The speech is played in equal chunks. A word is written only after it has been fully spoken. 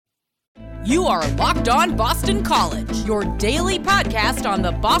You are Locked On Boston College, your daily podcast on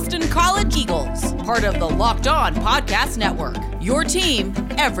the Boston College Eagles, part of the Locked On Podcast Network, your team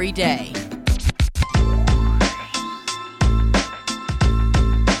every day.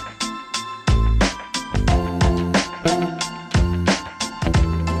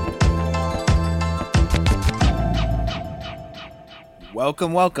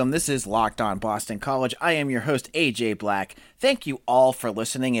 Welcome. This is Locked On Boston College. I am your host, AJ Black. Thank you all for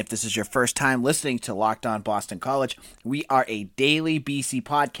listening. If this is your first time listening to Locked On Boston College, we are a daily BC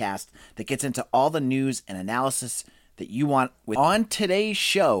podcast that gets into all the news and analysis that you want. On today's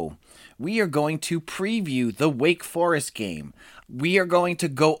show, we are going to preview the Wake Forest game. We are going to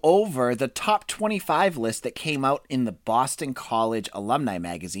go over the top 25 list that came out in the Boston College Alumni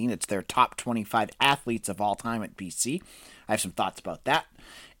Magazine. It's their top 25 athletes of all time at BC. I have some thoughts about that.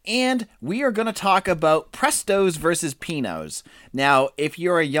 And we are going to talk about Prestos versus Pinos. Now, if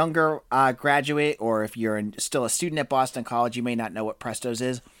you're a younger graduate or if you're still a student at Boston College, you may not know what Prestos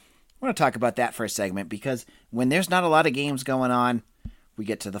is. I want to talk about that for a segment because when there's not a lot of games going on, we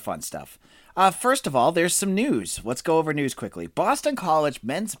get to the fun stuff. First of all, there's some news. Let's go over news quickly. Boston College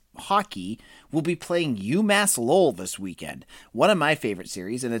men's hockey will be playing UMass Lowell this weekend. One of my favorite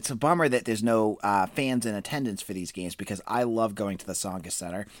series, and it's a bummer that there's no fans in attendance for these games because I love going to the Tsongas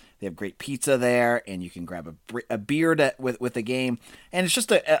Center. They have great pizza there, and you can grab a beer with the game, and it's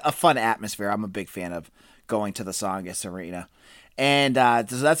just a fun atmosphere. I'm a big fan of going to the Tsongas Arena, and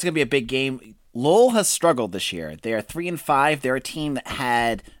so that's going to be a big game. Lowell has struggled this year. They are 3-5. They're a team that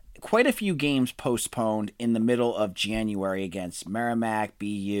had quite a few games postponed in the middle of January against Merrimack,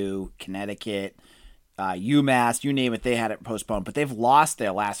 BU, Connecticut, UMass, you name it, they had it postponed. But they've lost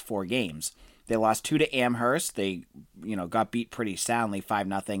their last 4 games. They lost 2 to Amherst. They, got beat pretty soundly,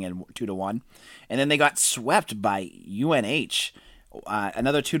 5-0 and 2-1. And then they got swept by UNH,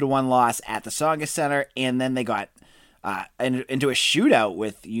 another 2-1 loss at the Tsongas Center. And then they got into a shootout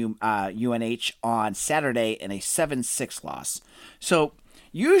with UNH on Saturday in a 7-6 loss. So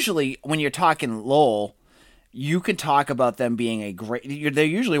usually, when you're talking Lowell, you can talk about them being they're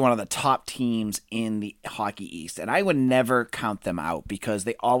usually one of the top teams in the Hockey East, and I would never count them out because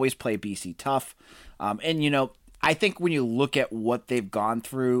they always play BC tough. I think when you look at what they've gone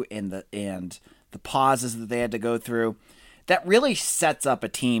through and the pauses that they had to go through, that really sets up a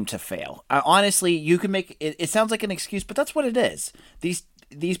team to fail. Honestly, you can make it sounds like an excuse, but that's what it is.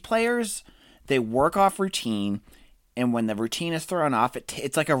 These players, they work off routine. And when the routine is thrown off,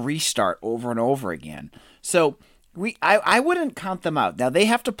 it's like a restart over and over again. So I wouldn't count them out. Now they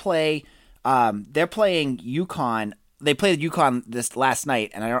have to play. They're playing UConn. They played UConn this last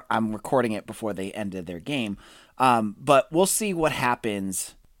night, and I'm recording it before they ended their game. But we'll see what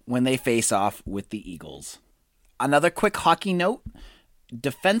happens when they face off with the Eagles. Another quick hockey note: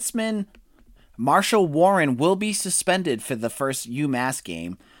 defenseman Marshall Warren will be suspended for the first UMass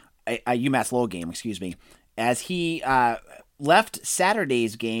game, UMass Lowell game, as he left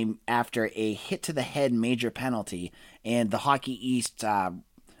Saturday's game after a hit-to-the-head major penalty, and the Hockey East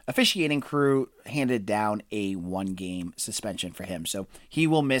officiating crew handed down a 1-game suspension for him. So he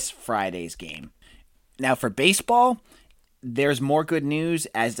will miss Friday's game. Now for baseball, there's more good news.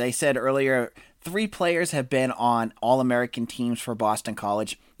 As I said earlier, 3 players have been on All-American teams for Boston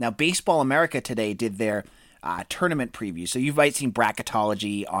College. Now Baseball America today did their tournament preview. So you might seen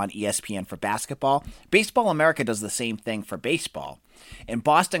bracketology on ESPN for basketball. Baseball America does the same thing for baseball. And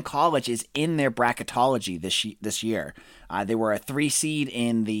Boston College is in their bracketology this year. They were a 3 seed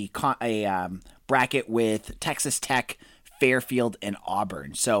in the bracket with Texas Tech, Fairfield, and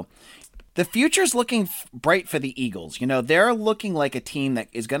Auburn. So the future's looking bright for the Eagles. They're looking like a team that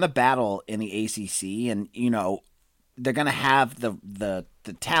is going to battle in the ACC, and they're going to have the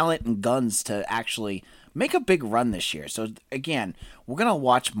talent and guns to actually make a big run this year. So again, we're going to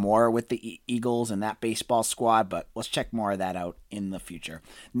watch more with the Eagles and that baseball squad, but let's check more of that out in the future.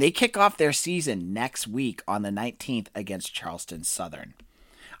 They kick off their season next week on the 19th against Charleston Southern.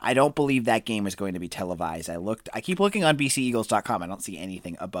 I don't believe that game is going to be televised. I keep looking on BCEagles.com. I don't see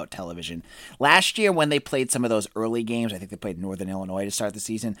anything about television. Last year when they played some of those early games, I think they played Northern Illinois to start the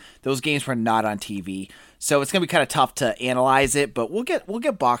season, those games were not on TV. So it's going to be kind of tough to analyze it, but we'll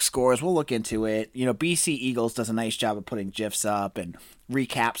get box scores. We'll look into it. BC Eagles does a nice job of putting GIFs up and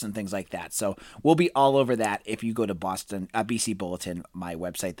recaps and things like that. So we'll be all over that if you go to BC Bulletin, my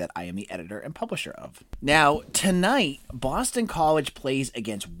website that I am the editor and publisher of. Now, tonight, Boston College plays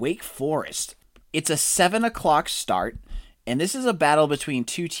against Wake Forest. It's a 7 o'clock start. And this is a battle between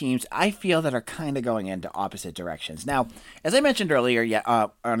two teams I feel that are kind of going into opposite directions. Now, as I mentioned earlier,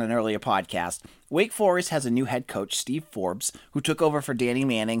 on an earlier podcast, Wake Forest has a new head coach, Steve Forbes, who took over for Danny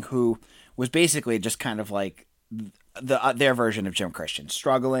Manning, who was basically just kind of like their version of Jim Christian,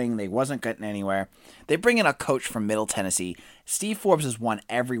 struggling. They wasn't getting anywhere. They bring in a coach from Middle Tennessee. Steve Forbes has won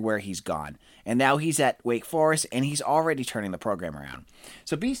everywhere he's gone, and now he's at Wake Forest, and he's already turning the program around.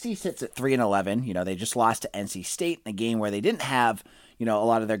 So BC sits at 3-11. You know, they just lost to NC State in a game where they didn't have, a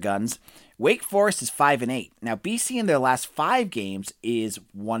lot of their guns. Wake Forest is 5-8. Now BC in their last 5 games is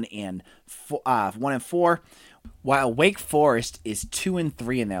 1-4, while Wake Forest is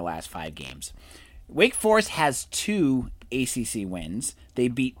 2-3 in their last 5 games. Wake Forest has 2 ACC wins. They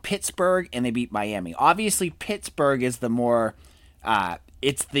beat Pittsburgh and they beat Miami. Obviously, Pittsburgh is the more,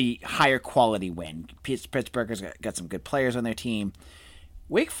 it's the higher quality win. Pittsburgh has got some good players on their team.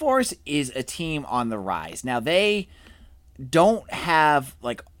 Wake Forest is a team on the rise. Now, they don't have,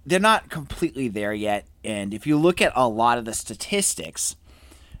 they're not completely there yet. And if you look at a lot of the statistics,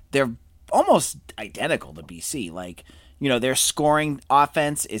 they're almost identical to BC. Their scoring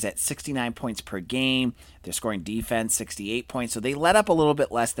offense is at 69 points per game. Their scoring defense, 68 points. So they let up a little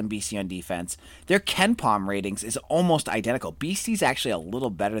bit less than BC on defense. Their KenPom ratings is almost identical. BC's actually a little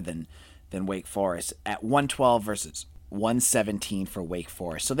better than Wake Forest at 112 versus 117 for Wake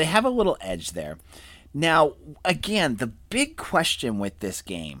Forest. So they have a little edge there. Now, again, the big question with this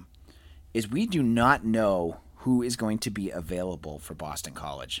game is we do not know who is going to be available for Boston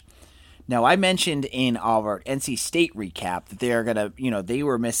College. Now, I mentioned in our NC State recap that they're going to, they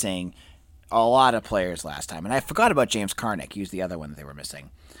were missing a lot of players last time. And I forgot about James Karnick. He was the other one that they were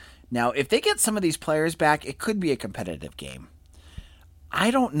missing. Now, if they get some of these players back, it could be a competitive game.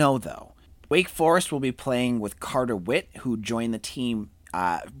 I don't know, though. Wake Forest will be playing with Carter Witt, who joined the team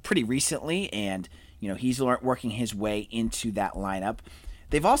pretty recently. And, he's working his way into that lineup.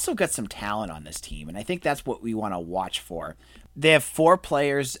 They've also got some talent on this team, and I think that's what we want to watch for. They have 4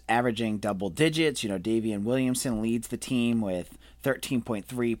 players averaging double digits. Davian Williamson leads the team with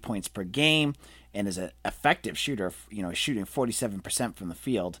 13.3 points per game and is an effective shooter, shooting 47% from the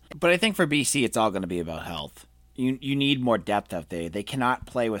field. But I think for BC, it's all going to be about health. You need more depth out there. They cannot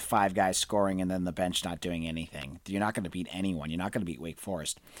play with 5 guys scoring and then the bench not doing anything. You're not going to beat anyone. You're not going to beat Wake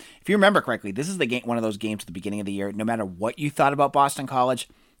Forest. If you remember correctly, this is one of those games at the beginning of the year. No matter what you thought about Boston College,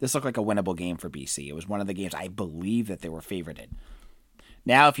 this looked like a winnable game for BC. It was one of the games I believe that they were favored in.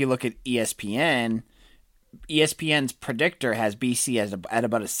 Now, if you look at ESPN's predictor has BC at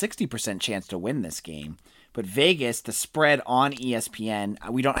about a 60% chance to win this game. But Vegas, the spread on ESPN,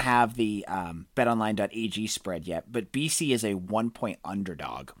 we don't have the betonline.ag spread yet, but BC is a 1-point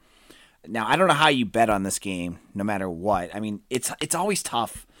underdog. Now, I don't know how you bet on this game, no matter what. I mean, it's always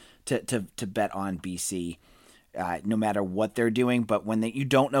tough to bet on BC, no matter what they're doing. But when you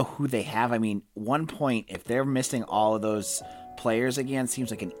don't know who they have, 1 point, if they're missing all of those players again, seems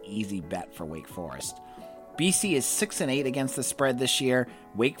like an easy bet for Wake Forest. BC is 6-8 against the spread this year.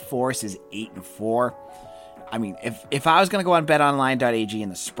 Wake Forest is 8-4. If I was going to go on betonline.ag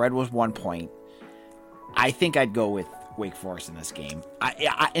and the spread was 1 point, I think I'd go with Wake Forest in this game.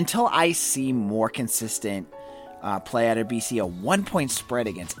 Until I see more consistent play out of BC, a 1-point spread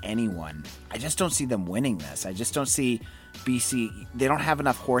against anyone, I just don't see them winning this. I just don't see BC. They don't have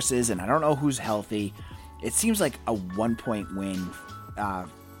enough horses, and I don't know who's healthy. It seems like a 1-point win, a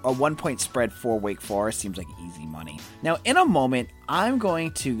 1-point spread for Wake Forest seems like easy money. Now, in a moment, I'm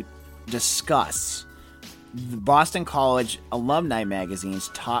going to discuss the Boston College Alumni Magazine's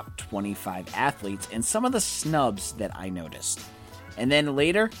top 25 athletes and some of the snubs that I noticed. And then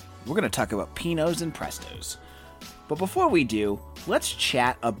later, we're going to talk about Pinos and Prestos. But before we do, let's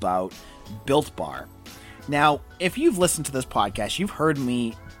chat about Built Bar. Now, if you've listened to this podcast, you've heard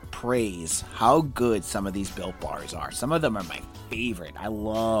me praise how good some of these Built Bars are. Some of them are my favorite. I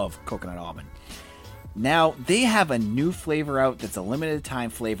love coconut almond. Now, they have a new flavor out that's a limited time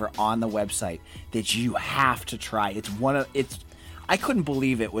flavor on the website that you have to try. I couldn't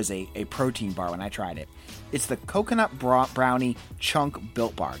believe it was a protein bar when I tried it. It's the Coconut Brownie Chunk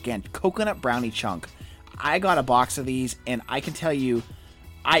Built Bar. Again, Coconut Brownie Chunk. I got a box of these, and I can tell you,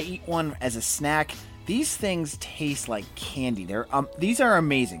 I eat one as a snack. These things taste like candy. These are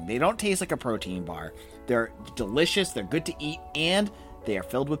amazing. They don't taste like a protein bar. They're delicious, they're good to eat, and they are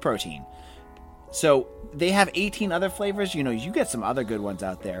filled with protein. So they have 18 other flavors. You get some other good ones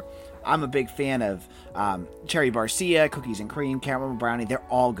out there. I'm a big fan of Cherry Barcia, Cookies and Cream, Caramel Brownie. They're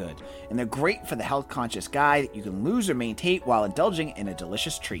all good. And they're great for the health-conscious guy that you can lose or maintain while indulging in a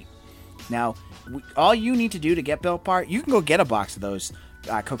delicious treat. Now, all you need to do to get Built Bar, you can go get a box of those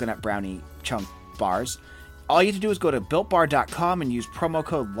Coconut Brownie Chunk bars. All you have to do is go to BuiltBar.com and use promo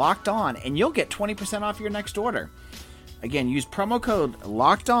code LOCKEDON, and you'll get 20% off your next order. Again, use promo code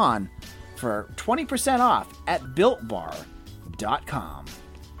LOCKEDON for 20% off at BuiltBar.com.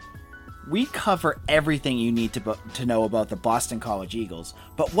 We cover everything you need to know about the Boston College Eagles,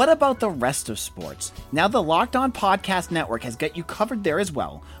 but what about the rest of sports? Now the Locked On Podcast Network has got you covered there as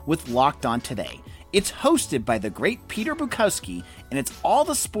well with Locked On Today. It's hosted by the great Peter Bukowski, and it's all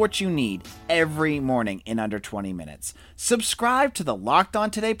the sports you need every morning in under 20 minutes. Subscribe to the Locked On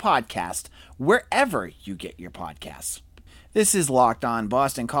Today podcast wherever you get your podcasts. This is Locked On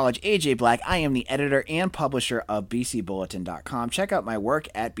Boston College. AJ Black. I am the editor and publisher of BCBulletin.com. Check out my work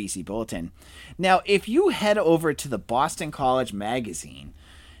at BC Bulletin. Now, if you head over to the Boston College magazine,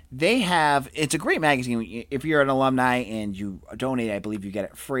 it's a great magazine. If you're an alumni and you donate, I believe you get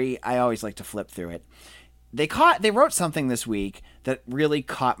it free. I always like to flip through it. They wrote something this week that really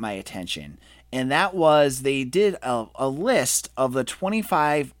caught my attention, and that was they did a list of the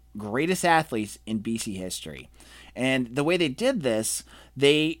 25 greatest athletes in BC history. And the way they did this,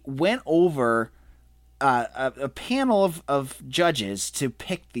 they went over a panel of judges to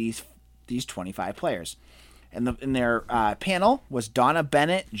pick these 25 players. And in their panel was Donna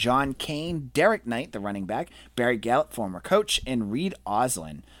Bennett, John Kane, Derek Knight, the running back, Barry Gallup, former coach, and Reed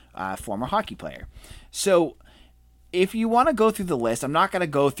Oslin, former hockey player. So if you want to go through the list, I'm not going to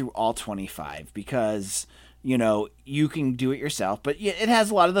go through all 25 because you can do it yourself. But it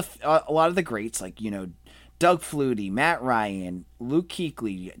has a lot of the greats like Doug Flutie, Matt Ryan, Luke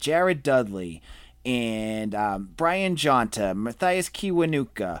Kuechly, Jared Dudley, and Brian Jonta, Matthias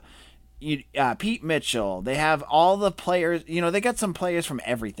Kiwanuka, Pete Mitchell. They have all the players. They got some players from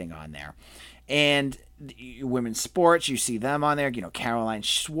everything on there. And women's sports, you see them on there. Caroline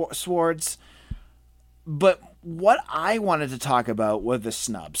Swartz. But what I wanted to talk about were the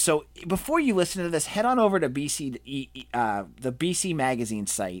snubs. So before you listen to this, head on over to the BC Magazine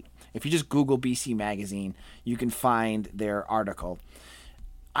site. If you just Google BC Magazine, you can find their article.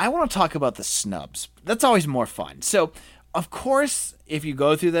 I want to talk about the snubs. That's always more fun. So, of course, if you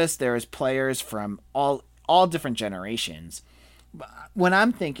go through this, there's players from all different generations. When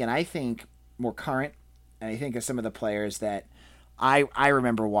I'm thinking, I think more current, and I think of some of the players that I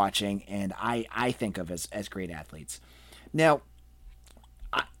remember watching and I think of as great athletes. Now,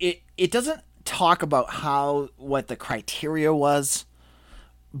 it doesn't talk about what the criteria was.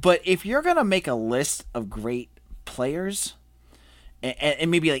 But if you're going to make a list of great players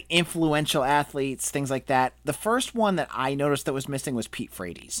and maybe like influential athletes, things like that, the first one that I noticed that was missing was Pete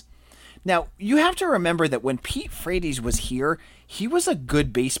Frates. Now, you have to remember that when Pete Frates was here, he was a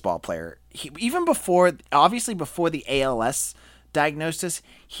good baseball player. Even before the ALS diagnosis,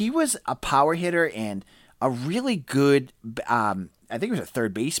 he was a power hitter and a really good, I think he was a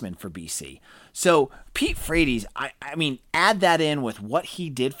third baseman for BC. So Pete Frates, I mean, add that in with what he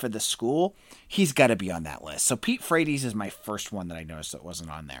did for the school, he's got to be on that list. So Pete Frates is my first one that I noticed that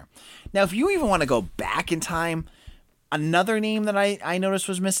wasn't on there. Now, if you even want to go back in time, another name that I noticed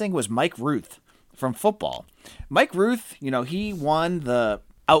was missing was Mike Ruth from football. Mike Ruth, he won the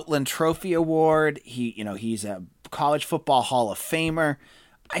Outland Trophy Award. He's a college football Hall of Famer.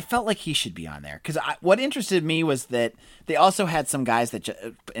 I felt like he should be on there because what interested me was that they also had some guys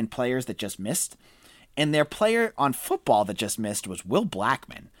and players that just missed, and their player on football that just missed was Will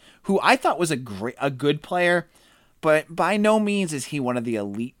Blackman, who I thought was a good player, but by no means is he one of the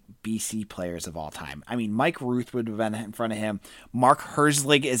elite BC players of all time. I mean, Mike Ruth would have been in front of him. Mark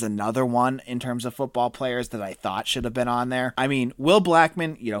Herzlig is another one in terms of football players that I thought should have been on there. I mean, Will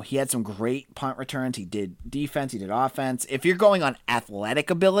Blackman, he had some great punt returns. He did defense. He did offense. If you're going on athletic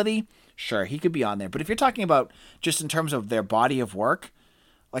ability, sure, he could be on there. But if you're talking about just in terms of their body of work,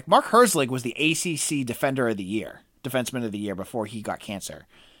 like Mark Herzlig was the ACC Defenseman of the Year before he got cancer.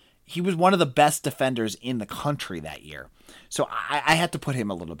 He was one of the best defenders in the country that year. So I had to put him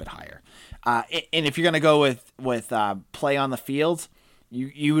a little bit higher. And if you're going to go with play on the field,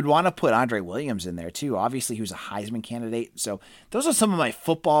 you would want to put Andre Williams in there too. Obviously, he was a Heisman candidate. So those are some of my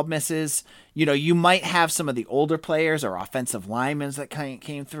football misses. You might have some of the older players or offensive linemen that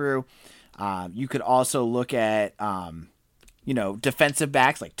came through. You could also look at, defensive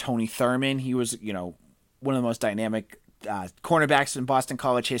backs like Tony Thurman. He was, one of the most dynamic cornerbacks in Boston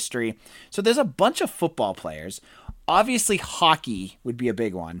College history. So there's a bunch of football players. Obviously, hockey would be a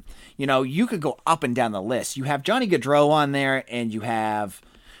big one. You could go up and down the list. You have Johnny Gaudreau on there, and you have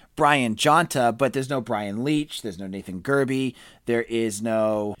Brian Jonta, but there's no Brian Leach. There's no Nathan Gerby. There is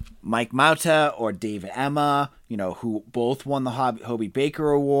no Mike Mauta or David Emma, who both won the Hobey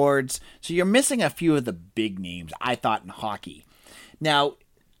Baker Awards. So you're missing a few of the big names, I thought, in hockey. Now,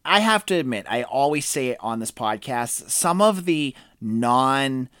 I have to admit, I always say it on this podcast, some of the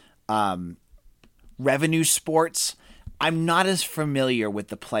non-revenue sports, I'm not as familiar with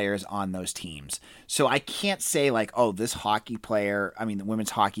the players on those teams. So I can't say like, oh, this hockey player, the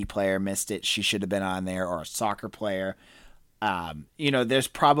women's hockey player missed it, she should have been on there, or a soccer player. There's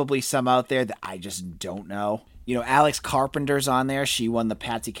probably some out there that I just don't know. Alex Carpenter's on there. She won the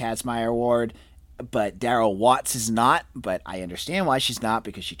Patsy Katzmeyer Award, but Daryl Watts is not, but I understand why she's not,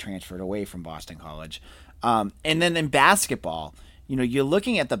 because she transferred away from Boston College. And then in basketball, you're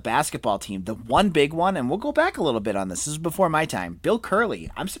looking at the basketball team, the one big one, and we'll go back a little bit on this. This is before my time. Bill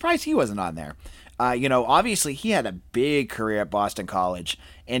Curley. I'm surprised he wasn't on there. Obviously he had a big career at Boston College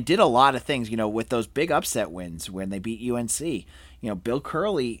and did a lot of things, with those big upset wins when they beat UNC. Bill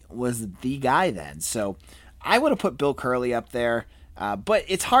Curley was the guy then. So I would have put Bill Curley up there. But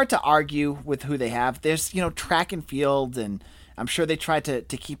it's hard to argue with who they have. There's, track and field, and I'm sure they tried to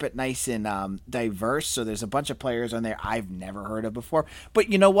keep it nice and diverse. So there's a bunch of players on there I've never heard of before.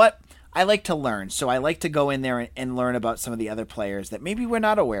 But you know what? I like to learn. So I like to go in there and learn about some of the other players that maybe we're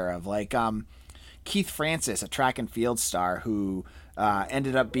not aware of. Like Keith Francis, a track and field star who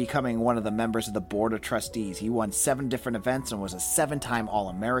ended up becoming one of the members of the board of trustees. He won 7 different events and was a 7-time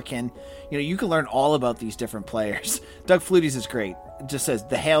All-American. You can learn all about these different players. Doug Flutie's is great. It just says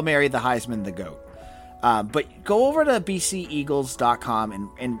the Hail Mary, the Heisman, the GOAT. But go over to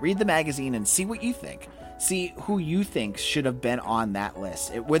bceagles.com and read the magazine and see what you think. See who you think should have been on that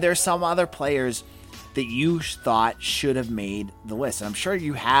list. Were there some other players that you thought should have made the list? And I'm sure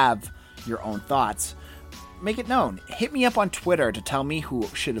you have your own thoughts. Make it known. Hit me up on Twitter to tell me who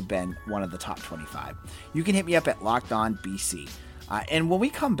should have been one of the top 25. You can hit me up at Locked On BC. And when we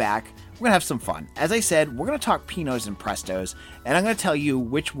come back, we're going to have some fun. As I said, we're going to talk Pinos and Prestos, and I'm going to tell you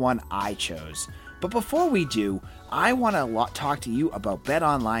which one I chose. But before we do, I want to talk to you about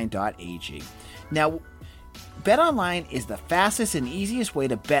betonline.ag. Now, BetOnline is the fastest and easiest way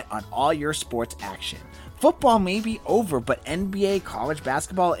to bet on all your sports action. Football may be over, but NBA, college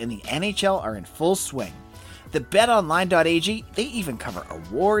basketball, and the NHL are in full swing. The BetOnline.ag, they even cover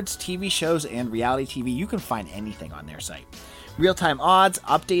awards, TV shows, and reality TV. You can find anything on their site. Real-time odds,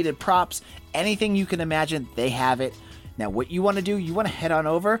 updated props, anything you can imagine, they have it. Now, what you want to do, you want to head on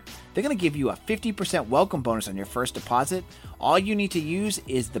over. They're going to give you a 50% welcome bonus on your first deposit. All you need to use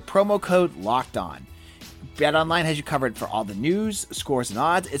is the promo code LOCKEDON. BetOnline has you covered for all the news, scores, and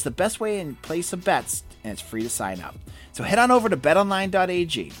odds. It's the best way to place some bets, and it's free to sign up. So head on over to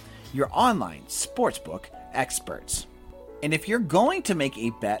betonline.ag, your online sportsbook experts. And if you're going to make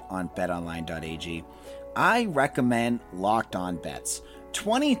a bet on betonline.ag, I recommend Locked On Bets.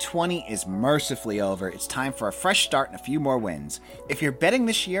 2020 is mercifully over. It's time for a fresh start and a few more wins. If you're betting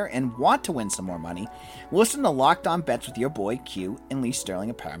this year and want to win some more money, listen to Locked On Bets with your boy Q and Lee Sterling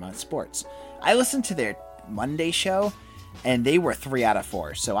of Paramount Sports. I listened to their Monday show, and they were 3 out of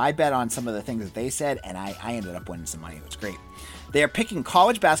 4. So I bet on some of the things that they said, and I ended up winning some money. It was great. They are picking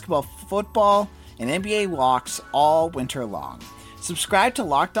college basketball, football, and NBA locks all winter long. Subscribe to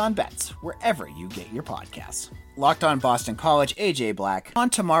Locked On Bets wherever you get your podcasts. Locked On Boston College, AJ Black. On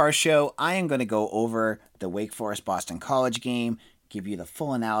tomorrow's show, I am going to go over the Wake Forest Boston College game, give you the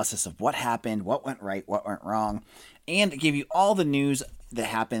full analysis of what happened, what went right, what went wrong, and give you all the news that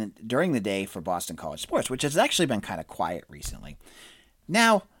happened during the day for Boston College sports, which has actually been kind of quiet recently.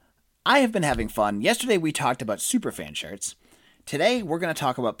 Now, I have been having fun. Yesterday we talked about Superfan shirts. Today we're going to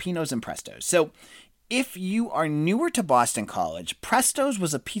talk about Pinos and Prestos. So if you are newer to Boston College, Prestos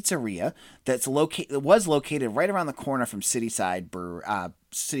was a pizzeria that was located right around the corner from Cityside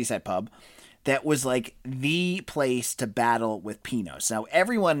Pub. That was like the place to battle with Pinos. Now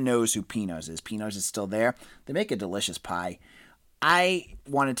everyone knows who Pinos is. Pinos is still there. They make a delicious pie. I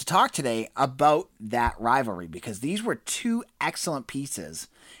wanted to talk today about that rivalry because these were 2 excellent pizzas.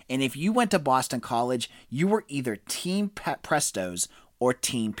 And if you went to Boston College, you were either Team Prestos or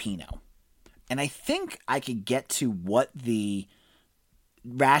Team Pinot. And I think I could get to what the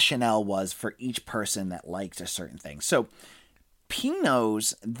rationale was for each person that liked a certain thing. So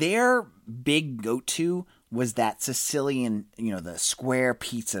Pinos, their big go-to was that Sicilian, the square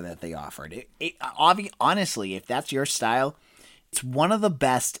pizza that they offered. Honestly, if that's your style, it's one of the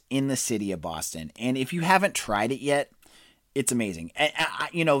best in the city of Boston. And if you haven't tried it yet, it's amazing. And,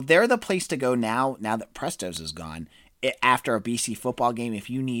 they're the place to go now that Prestos is gone. After a BC football game, if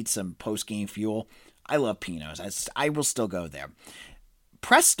you need some post-game fuel, I love Pinos. I will still go there.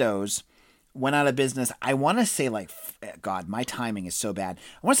 Prestos went out of business, I want to say God, my timing is so bad.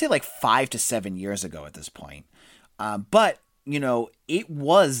 I want to say 5 to 7 years ago at this point. But, it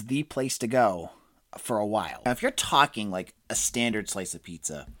was the place to go for a while. Now, if you're talking like a standard slice of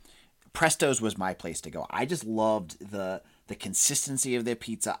pizza, Presto's was my place to go. I just loved the consistency of their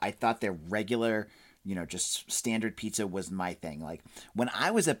pizza. I thought their regular, just standard pizza was my thing. Like when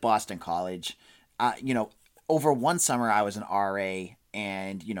I was at Boston College, over one summer I was an RA,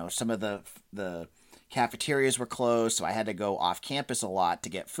 and some of the cafeterias were closed, so I had to go off campus a lot to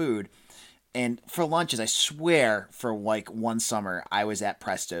get food. And for lunches, I swear, for like one summer, I was at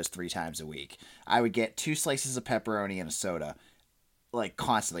Presto's 3 times a week. I would get 2 slices of pepperoni and a soda, like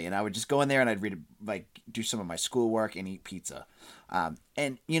constantly, and I would just go in there and I'd do some of my schoolwork and eat pizza.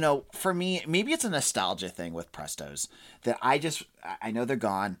 And for me, maybe it's a nostalgia thing with Presto's that I know they're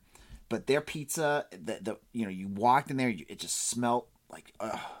gone, but their pizza, you walked in there, it just smelled like,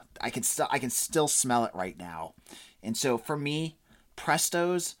 I can still smell it right now. And so for me,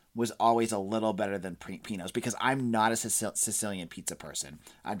 Presto's was always a little better than Pino's, because I'm not a Sicilian pizza person.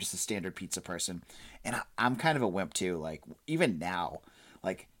 I'm just a standard pizza person. And I'm kind of a wimp too. Like even now,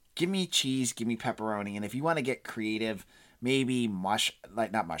 like give me cheese, give me pepperoni. And if you want to get creative, maybe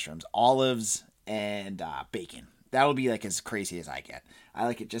not mushrooms, olives and bacon. That'll be like as crazy as I get. I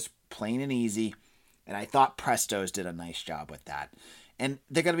like it just plain and easy. And I thought Presto's did a nice job with that. And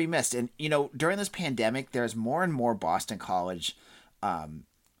they're going to be missed. And, during this pandemic, there's more and more Boston College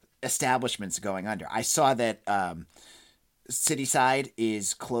establishments going under. I saw that Cityside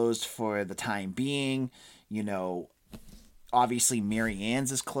is closed for the time being. Obviously Mary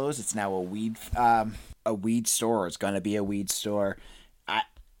Ann's is closed. It's now a weed store. Or it's going to be a weed store. I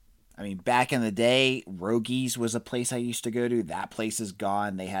mean, back in the day, Rogies was a place I used to go to. That place is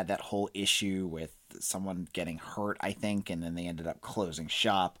gone. They had that whole issue with someone getting hurt, I think, and then they ended up closing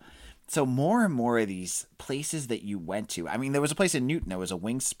shop. So more and more of these places that you went to, I mean, there was a place in Newton, there was a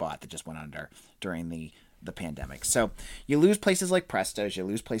wing spot that just went under during the pandemic. So you lose places like Presto's, you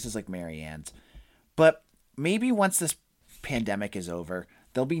lose places like Mary Ann's. But maybe once this pandemic is over,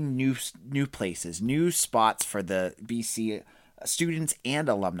 there'll be new places, new spots for the BC students and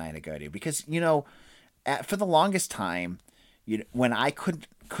alumni to go to. Because, for the longest time, when I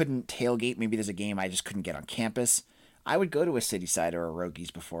couldn't tailgate, maybe there's a game I just couldn't get on campus, I would go to a Cityside or a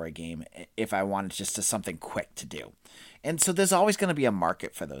Rogies before a game if I wanted just something quick to do. And so there's always going to be a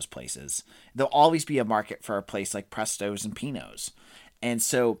market for those places. There'll always be a market for a place like Presto's and Pino's. And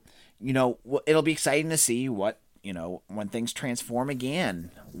so, it'll be exciting to see what, when things transform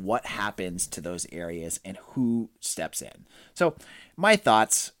again, what happens to those areas and who steps in. So my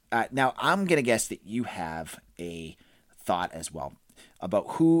thoughts, now I'm going to guess that you have a thought as well about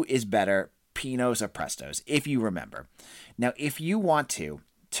who is better, Pino's or Presto's, if you remember. Now, if you want to,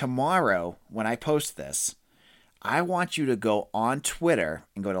 tomorrow when I post this, I want you to go on Twitter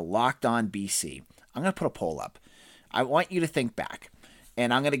and go to Locked On BC. I'm going to put a poll up. I want you to think back,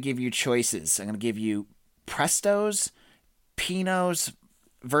 and I'm going to give you choices. I'm going to give you Presto's, Pino's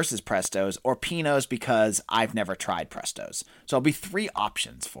versus Presto's, or Pino's because I've never tried Presto's. So it'll be 3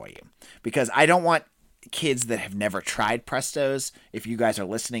 options for you, because I don't want kids that have never tried Presto's, if you guys are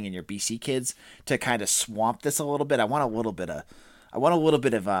listening and you're BC kids, to kind of swamp this a little bit. I want a little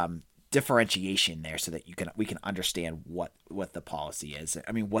bit of differentiation there so that we can understand what the policy is.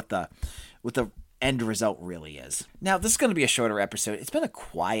 I mean, what the end result really is. Now, this is going to be a shorter episode. It's been a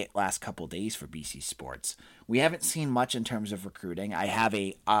quiet last couple days for BC sports. We haven't seen much in terms of recruiting. I have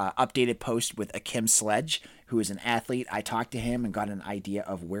a updated post with Akim Sledge, who is an athlete. I talked to him and got an idea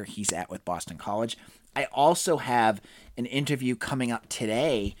of where he's at with Boston College. I also have an interview coming up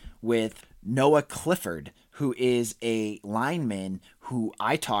today with Noah Clifford, who is a lineman who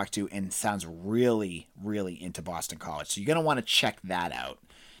I talked to and sounds really, really into Boston College. So you're going to want to check that out.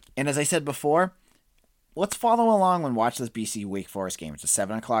 And as I said before, let's follow along and watch this BC Wake Forest game. It's a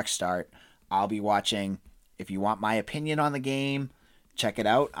 7 o'clock start. I'll be watching. If you want my opinion on the game, check it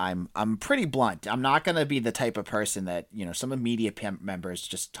out. I'm pretty blunt. I'm not going to be the type of person that, some of media members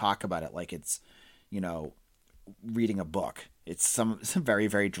just talk about it like it's, reading a book. It's some very,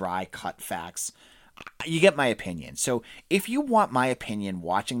 very dry cut facts. You get my opinion. So if you want my opinion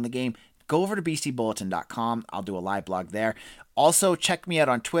watching the game, go over to bcbulletin.com. I'll do a live blog there. Also, check me out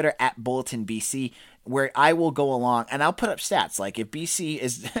on Twitter at BulletinBC, where I will go along and I'll put up stats. Like if BC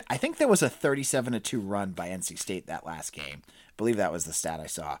is, I think there was a 37-2 run by NC State that last game. I believe that was the stat I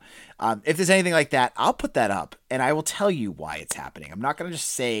saw. If there's anything like that, I'll put that up and I will tell you why it's happening. I'm not going to just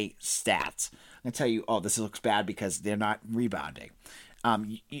say stats. I'm going to tell you, this looks bad because they're not rebounding.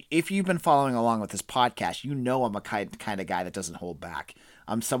 If you've been following along with this podcast, I'm a kind of guy that doesn't hold back.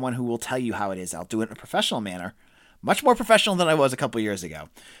 I'm someone who will tell you how it is. I'll do it in a professional manner, much more professional than I was a couple years ago.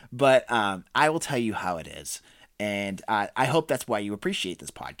 But I will tell you how it is. And I hope that's why you appreciate this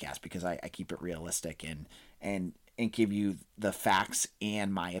podcast, because I keep it realistic and give you the facts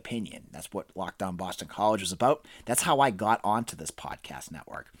and my opinion. That's what Locked On Boston College was about. That's how I got onto this podcast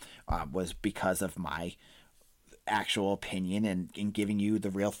network, was because of my actual opinion and giving you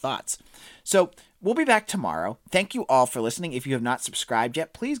the real thoughts. So we'll be back tomorrow. Thank you all for listening. If you have not subscribed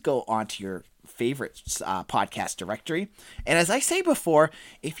yet, please go onto your favorite podcast directory. And as I say before,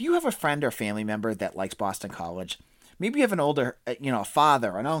 if you have a friend or family member that likes Boston College, maybe you have an older, a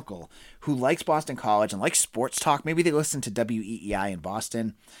father, an uncle who likes Boston College and likes sports talk. Maybe they listen to WEEI in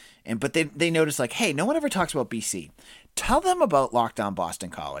Boston, but they notice like, hey, no one ever talks about BC. Tell them about Locked On Boston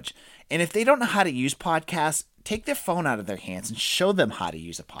College. And if they don't know how to use podcasts, take their phone out of their hands and show them how to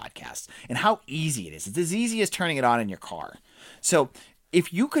use a podcast and how easy it is. It's as easy as turning it on in your car. So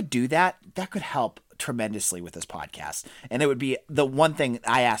if you could do that, that could help tremendously with this podcast. And it would be the one thing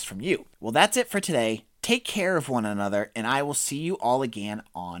I asked from you. Well, that's it for today. Take care of one another, and I will see you all again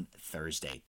on Thursday.